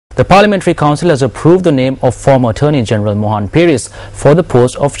The Parliamentary Council has approved the name of former Attorney General Mohan Peiris for the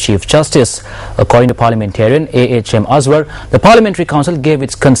post of Chief Justice. According to parliamentarian AHM Azwar, the Parliamentary Council gave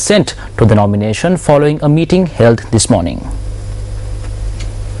its consent to the nomination following a meeting held this morning.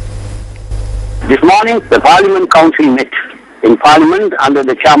 This morning, the Parliament Council met in Parliament under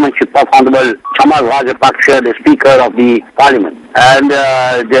the chairmanship of Honorable Chamal Rajapaksa, the Speaker of the Parliament. And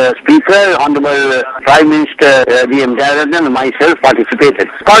the Speaker, Honorable Prime Minister V.M. Jayarajan and myself participated.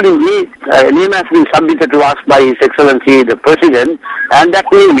 Accordingly, a name has been submitted to us by His Excellency the President, and that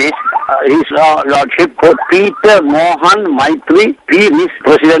name is His Lordship Peter Mohan Maitri, Peiris,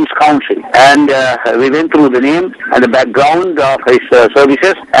 President's Council. And we went through the name and the background of his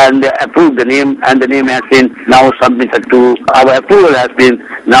services and approved the name, and the name has been now submitted to, our approval has been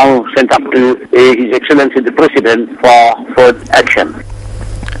now sent up to His Excellency the President for action.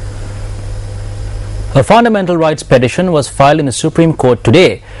 A fundamental rights petition was filed in the Supreme Court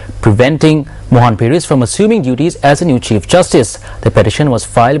today, preventing Mohan Peiris from assuming duties as a new Chief Justice. The petition was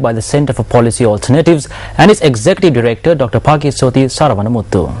filed by the Centre for Policy Alternatives and its Executive Director Dr. Pakisoti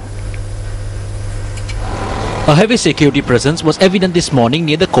Saravanamuttu. A heavy security presence was evident this morning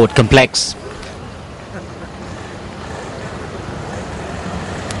near the court complex.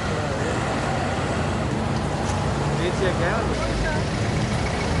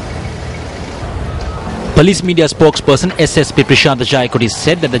 Police media spokesperson SSP Prashant Jayakody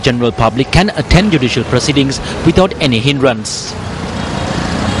said that the general public can attend judicial proceedings without any hindrance.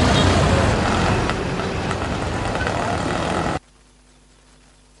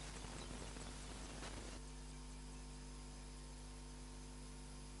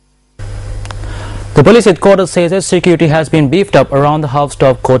 The police headquarters says that security has been beefed up around the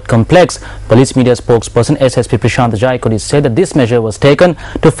House-top court complex. Police media spokesperson SSP Prashant Jayakody said that this measure was taken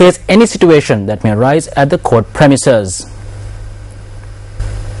to face any situation that may arise at the court premises.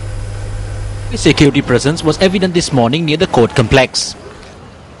 Security presence was evident this morning near the court complex.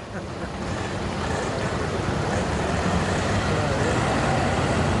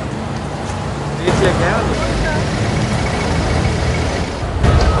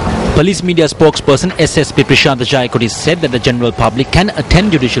 Police media spokesperson SSP Prashant Jayakody said that the general public can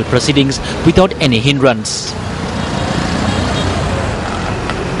attend judicial proceedings without any hindrance.